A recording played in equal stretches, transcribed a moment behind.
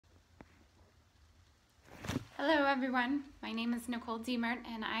Hello everyone, my name is Nicole Diemert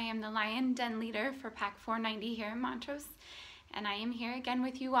and I am the Lion Den Leader for Pack 490 here in Montrose, and I am here again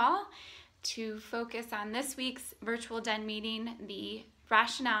with you all to focus on this week's virtual den meeting, the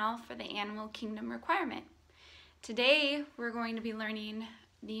rationale for the Animal Kingdom requirement. Today we're going to be learning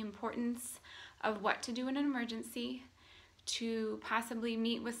the importance of what to do in an emergency, to possibly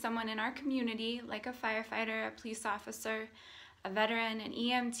meet with someone in our community like a firefighter, a police officer, a veteran, an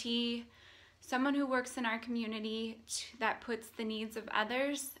EMT, someone who works in our community that puts the needs of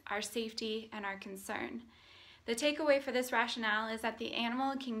others, our safety, and our concern. The takeaway for this rationale is that the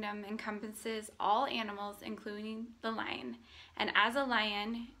animal kingdom encompasses all animals, including the lion. And as a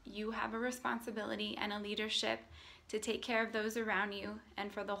lion, you have a responsibility and a leadership to take care of those around you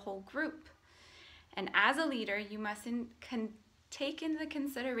and for the whole group. And as a leader, you must take into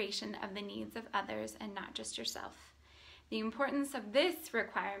consideration of the needs of others and not just yourself. The importance of this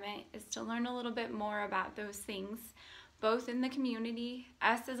requirement is to learn a little bit more about those things, both in the community,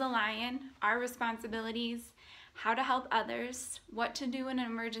 us as a lion, our responsibilities, how to help others, what to do in an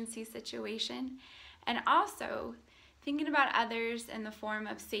emergency situation, and also thinking about others in the form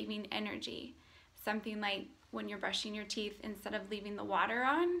of saving energy. Something like when you're brushing your teeth, instead of leaving the water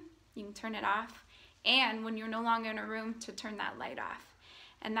on, you can turn it off, and when you're no longer in a room, to turn that light off.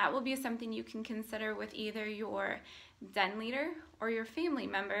 And that will be something you can consider with either your den leader or your family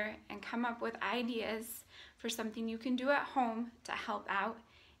member and come up with ideas for something you can do at home to help out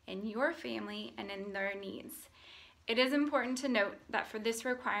in your family and in their needs. It is important to note that for this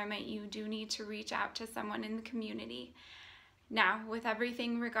requirement, you do need to reach out to someone in the community. Now, with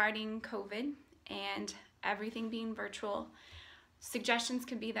everything regarding COVID and everything being virtual, suggestions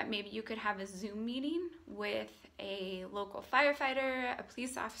could be that maybe you could have a Zoom meeting with a local firefighter, a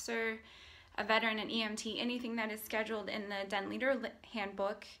police officer, a veteran, an EMT, anything that is scheduled in the Den Leader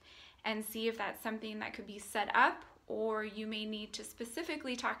Handbook, and see if that's something that could be set up, or you may need to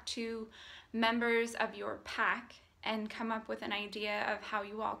specifically talk to members of your pack and come up with an idea of how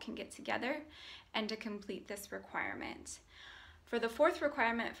you all can get together and to complete this requirement. For the fourth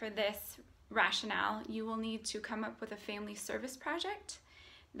requirement for this rationale, you will need to come up with a family service project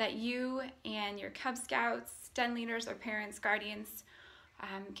that you and your Cub Scouts, den leaders, or parents, guardians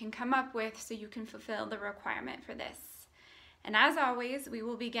can come up with so you can fulfill the requirement for this. And as always, we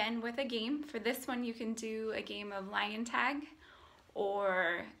will begin with a game. For this one, you can do a game of lion tag,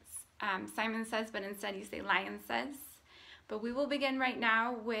 or Simon Says, but instead you say Lion Says. But we will begin right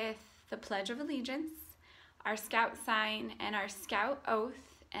now with the Pledge of Allegiance, our Scout sign, and our Scout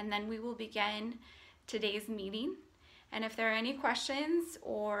oath, and then we will begin today's meeting. And if there are any questions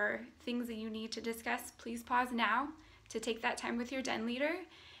or things that you need to discuss, please pause now to take that time with your den leader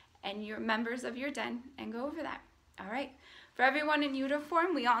and your members of your den and go over that. All right, for everyone in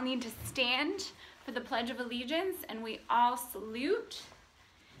uniform, we all need to stand for the Pledge of Allegiance, and we all salute.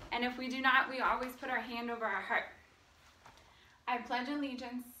 And if we do not, we always put our hand over our heart. I pledge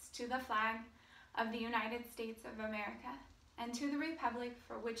allegiance to the flag of the United States of America and to the republic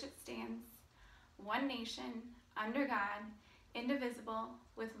for which it stands, one nation, under God, indivisible,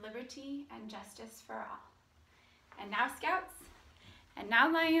 with liberty and justice for all. And now, Scouts, and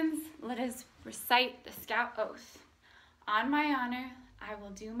now, Lions, let us recite the Scout Oath. On my honor, I will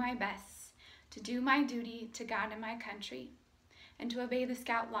do my best to do my duty to God and my country, and to obey the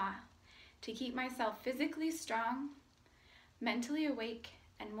Scout law, to keep myself physically strong, mentally awake,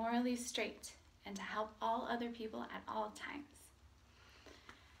 and morally straight, and to help all other people at all times.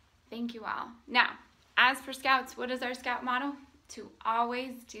 Thank you all. Now, as for Scouts, what is our Scout motto? To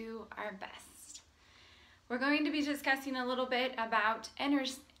always do our best. We're going to be discussing a little bit about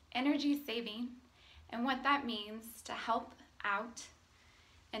energy saving and what that means to help out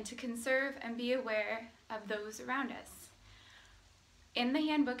and to conserve and be aware of those around us. In the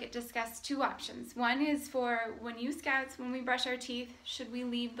handbook, it discussed two options. One is for when you Scouts, when we brush our teeth, should we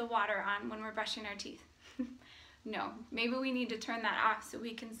leave the water on when we're brushing our teeth? No, maybe we need to turn that off so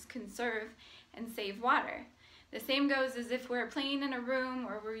we can conserve and save water. The same goes as if we're playing in a room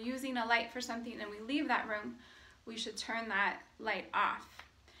or we're using a light for something and we leave that room, we should turn that light off.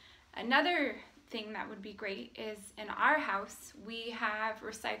 Another thing that would be great is in our house, we have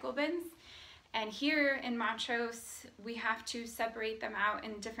recycle bins, and here in Montrose, we have to separate them out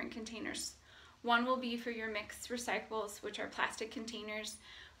in different containers. One will be for your mixed recyclables, which are plastic containers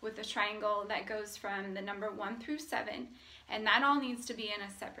with a triangle that goes from the number 1 through 7, and that all needs to be in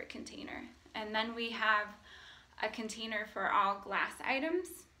a separate container. And then we have a container for all glass items.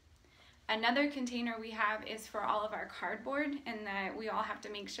 Another container we have is for all of our cardboard, and that we all have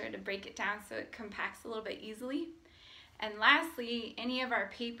to make sure to break it down so it compacts a little bit easily. And lastly, any of our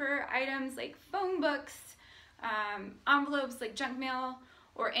paper items like phone books, envelopes like junk mail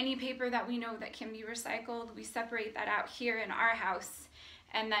or any paper that we know that can be recycled, we separate that out here in our house,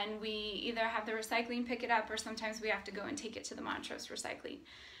 and then we either have the recycling pick it up or sometimes we have to go and take it to the Montrose Recycling.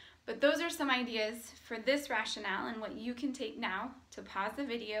 But those are some ideas for this rationale and what you can take now to pause the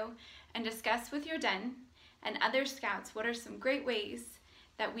video and discuss with your den and other scouts what are some great ways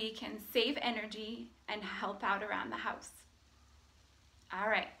that we can save energy and help out around the house. All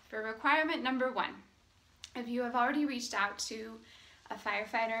right, for requirement number 1, if you have already reached out to a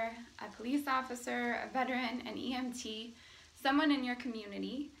firefighter, a police officer, a veteran, an EMT, someone in your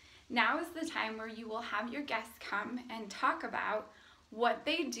community, now is the time where you will have your guests come and talk about what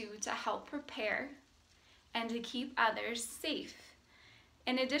they do to help prepare and to keep others safe.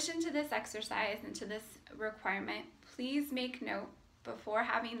 In addition to this exercise and to this requirement, please make note before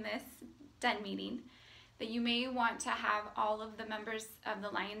having this den meeting that you may want to have all of the members of the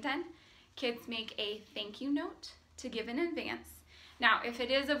Lion Den kids make a thank you note to give in advance. Now, if it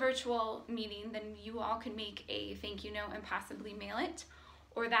is a virtual meeting, then you all can make a thank you note and possibly mail it,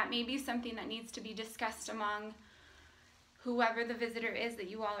 or that may be something that needs to be discussed among whoever the visitor is that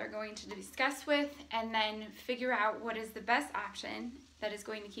you all are going to discuss with, and then figure out what is the best option that is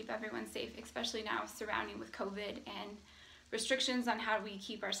going to keep everyone safe, especially now surrounding with COVID and restrictions on how we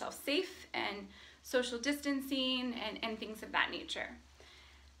keep ourselves safe and social distancing and things of that nature.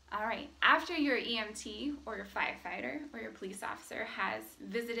 All right, after your EMT or your firefighter or your police officer has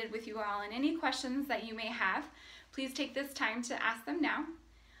visited with you all and any questions that you may have, please take this time to ask them now.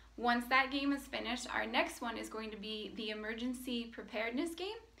 Once that game is finished, our next one is going to be the emergency preparedness game,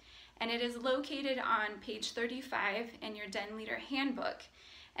 and it is located on page 35 in your Den Leader Handbook,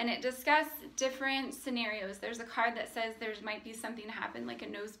 and it discusses different scenarios. There's a card that says there might be something happen like a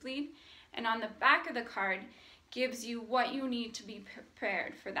nosebleed, and on the back of the card gives you what you need to be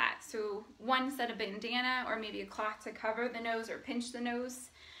prepared for that. So one said a bandana or maybe a cloth to cover the nose or pinch the nose.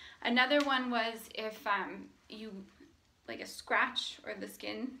 Another one was if you like a scratch or the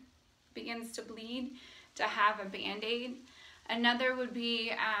skin begins to bleed, to have a band-aid. Another would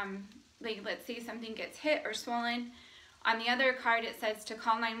be like, let's say something gets hit or swollen. On the other card it says to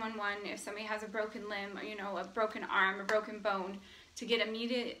call 911 if somebody has a broken limb or, you know, a broken arm or broken bone, to get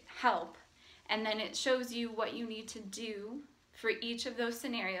immediate help. And then it shows you what you need to do for each of those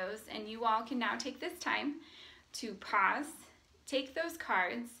scenarios, and you all can now take this time to pause, take those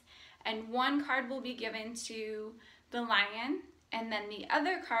cards, and one card will be given to the lion, and then the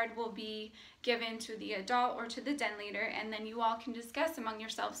other card will be given to the adult or to the den leader, and then you all can discuss among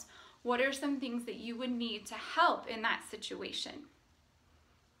yourselves what are some things that you would need to help in that situation.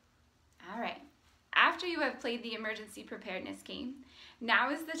 All right, after you have played the emergency preparedness game,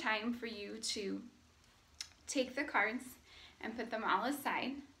 now is the time for you to take the cards and put them all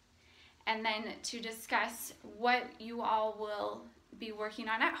aside, and then to discuss what you all will be working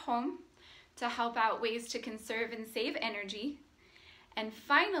on at home to help out ways to conserve and save energy, and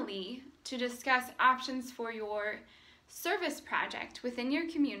finally to discuss options for your service project within your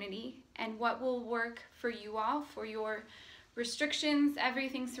community and what will work for you all for your restrictions,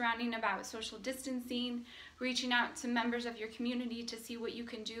 everything surrounding about social distancing, reaching out to members of your community to see what you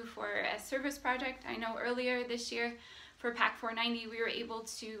can do for a service project. I know earlier this year for PAC 490 we were able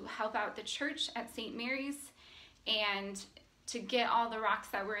to help out the church at St. Mary's and to get all the rocks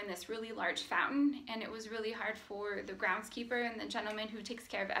that were in this really large fountain, and it was really hard for the groundskeeper and the gentleman who takes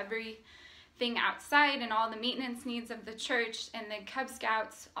care of everything outside and all the maintenance needs of the church, and the Cub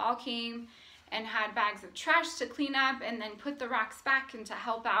Scouts all came and had bags of trash to clean up and then put the rocks back and to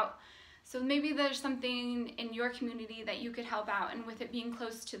help out. So maybe there's something in your community that you could help out, and with it being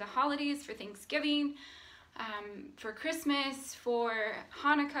close to the holidays for Thanksgiving, for Christmas, for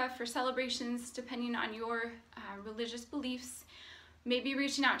Hanukkah, for celebrations depending on your religious beliefs, maybe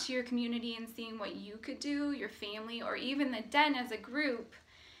reaching out to your community and seeing what you could do, your family, or even the den as a group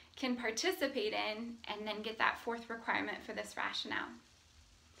can participate in, and then get that fourth requirement for this rationale.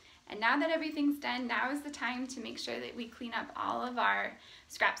 And now that everything's done, now is the time to make sure that we clean up all of our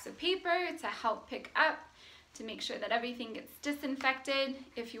scraps of paper to help pick up, to make sure that everything gets disinfected.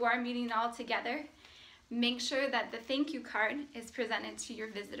 If you are meeting all together, make sure that the thank you card is presented to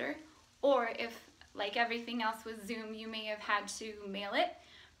your visitor, or if, like everything else with Zoom, you may have had to mail it,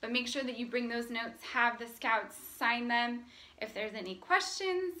 but make sure that you bring those notes, have the scouts sign them. If there's any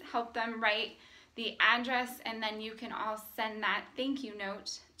questions, help them write the address, and then you can all send that thank you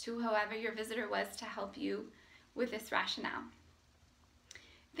note to whoever your visitor was to help you with this rationale.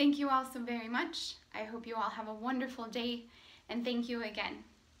 Thank you all so very much. I hope you all have a wonderful day, and thank you again.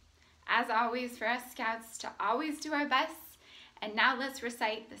 As always, for us Scouts to always do our best, and now let's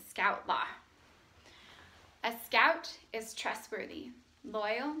recite the Scout Law. A scout is trustworthy,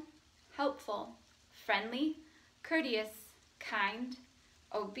 loyal, helpful, friendly, courteous, kind,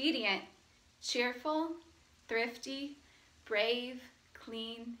 obedient, cheerful, thrifty, brave,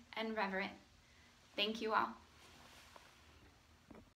 clean, and reverent. Thank you all.